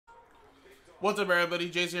What's up, everybody?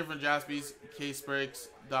 Jason here from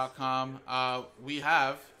JaspysCaseBreaks.com. We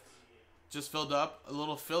have just filled up a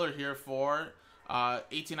little filler here for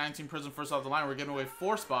 18-19 Prizm first off the line. We're giving away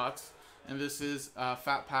 4 spots, and this is a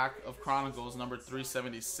fat pack of Chronicles number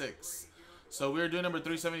 376. So we're doing number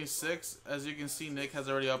 376. As you can see, Nick has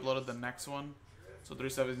already uploaded the next one. So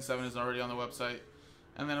 377 is already on the website.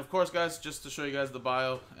 And then, of course, guys, just to show you guys the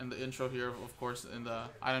bio and the intro here, of course, in the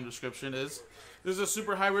item description is, this is a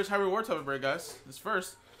super high risk, high reward type of break, guys. This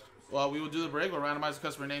first, well, we will do the break. We'll randomize the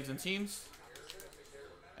customer names and teams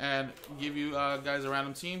and give you guys a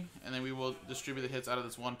random team, and then we will distribute the hits out of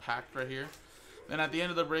this one pack right here. Then at the end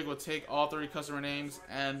of the break, we'll take all 30 customer names,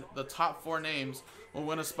 and the top 4 names will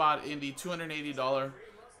win a spot in the $280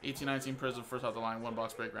 18-19 Prizm first off the line, one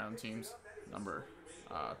box break random teams, number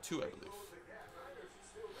 2, I believe.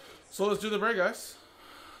 So let's do the break, guys.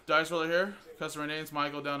 Dice roller here. Customer names,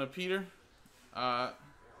 Michael down to Peter. All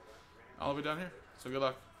the way down here. So good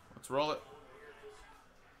luck. Let's roll it.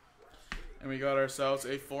 And we got ourselves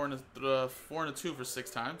a 4 and a 2 for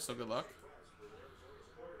 6 times. So good luck.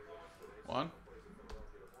 1,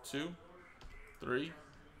 2, 3,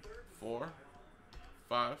 4,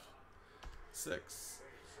 5, 6.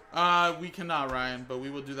 We cannot, Ryan, but we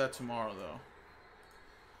will do that tomorrow, though.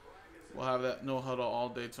 We'll have that no huddle all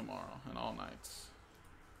day tomorrow and all nights.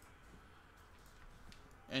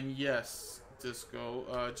 And yes,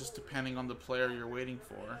 Disco, just depending on the player you're waiting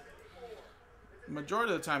for.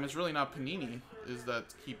 Majority of the time, it's really not Panini is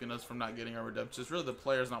that's keeping us from not getting our redemptions. It's really the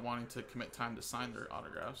players not wanting to commit time to sign their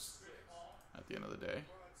autographs at the end of the day.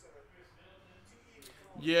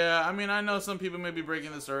 Yeah, I mean, I know some people may be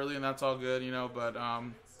breaking this early, and that's all good, you know, but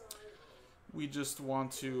we just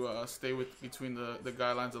want to stay between the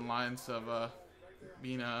guidelines and lines of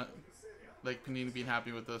being like Panini being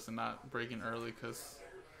happy with us and not breaking early, because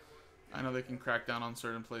I know they can crack down on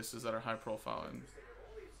certain places that are high profile, and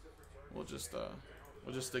we'll just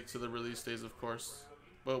stick to the release days, of course.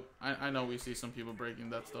 But I know we see some people breaking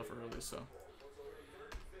that stuff early, so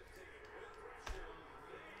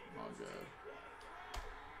all good.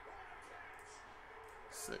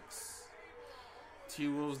 6.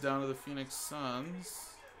 T-Wolves down to the Phoenix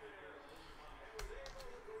Suns.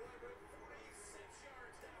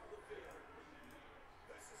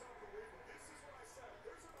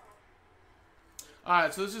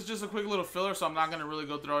 Alright, so this is just a quick little filler, so I'm not going to really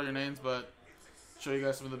go through all your names, but show you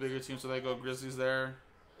guys some of the bigger teams. So they go Grizzlies there.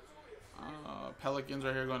 Pelicans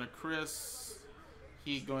right here going to Chris.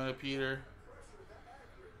 Heat going to Peter.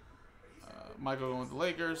 Michael going with the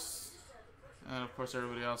Lakers. And, of course,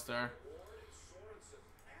 everybody else there.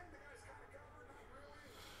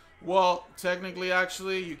 Well, technically,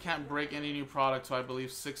 actually, you can't break any new product till I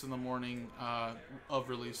believe 6 in the morning of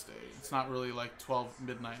release day. It's not really like 12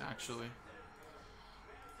 midnight, actually.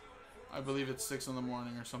 I believe it's 6 in the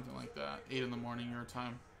morning or something like that. 8 in the morning your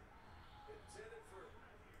time.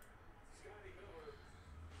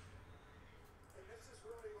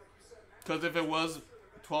 Because if it was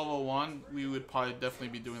 12:01, we would probably definitely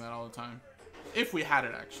be doing that all the time. If we had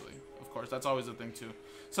it, actually. Of course, that's always a thing, too.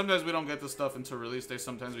 Sometimes we don't get the stuff until release day.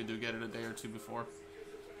 Sometimes we do get it a day or 2 before.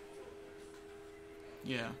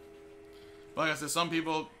 Yeah. But like I said, some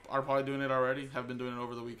people are probably doing it already, have been doing it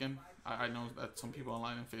over the weekend. I know that some people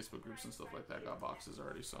online in Facebook groups and stuff like that got boxes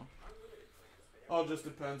already, so. All just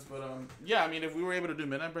depends, but yeah, I mean, if we were able to do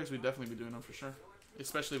midnight breaks, we'd definitely be doing them for sure.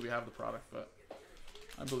 Especially if we have the product, but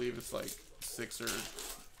I believe it's like 6 or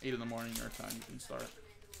 8 in the morning your time you can start.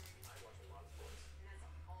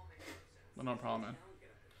 But no problem, man.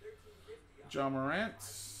 John Morant,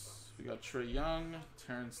 we got Trae Young,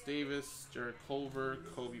 Terrence Davis, Jared Culver,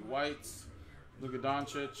 Kobe White, Luka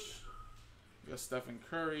Doncic, we got Stephen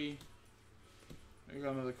Curry, we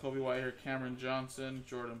got another Kobe White here, Cameron Johnson,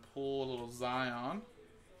 Jordan Poole, a little Zion,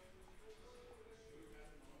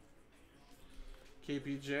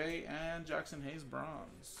 KPJ, and Jackson Hayes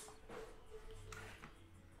bronze.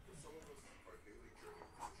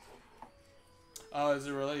 Oh, is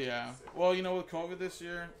it really? Yeah. Well, you know, with COVID this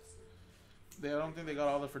year, I don't think they got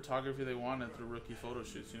all the photography they wanted through rookie photo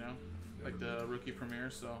shoots, you know? Like the rookie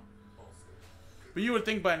premiere, so. But you would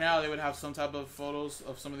think by now they would have some type of photos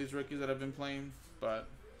of some of these rookies that have been playing. But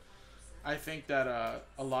I think that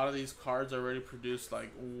a lot of these cards are already produced,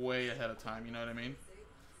 like, way ahead of time, you know what I mean?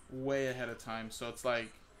 Way ahead of time. So it's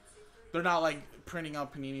like, they're not, like, printing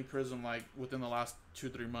out Panini Prizm, like, within the last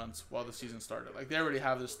 2-3 months while the season started. Like, they already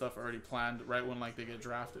have this stuff already planned right when, like, they get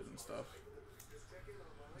drafted and stuff.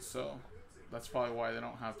 So that's probably why they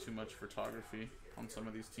don't have too much photography on some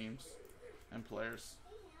of these teams and players.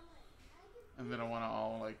 And they don't want to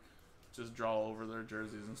all, like, just draw over their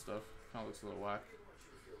jerseys and stuff. Kind of looks a little whack.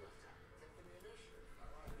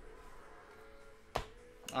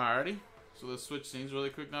 Alrighty. So let's switch scenes really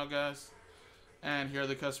quick now, guys. And here are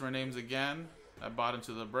the customer names again that bought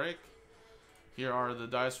into the break. Here are the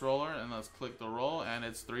dice roller, and let's click the roll, and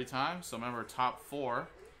it's 3 times. So remember, top 4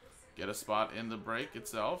 get a spot in the break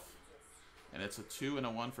itself. And it's a 2 and a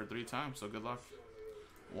 1 for 3 times, so good luck.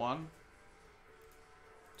 1,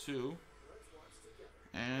 2,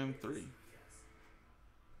 and 3.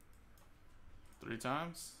 3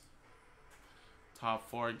 times. Top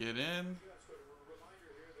 4 get in.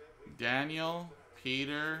 Daniel,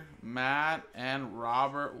 Peter, Matt, and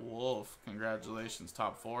Robert Wolf. Congratulations.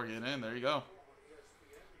 Top 4 get in. There you go.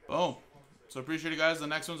 Boom. So appreciate it, guys. The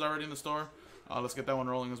next one's already in the store. Let's get that one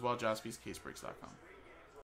rolling as well. JaspysCaseBreaks.com.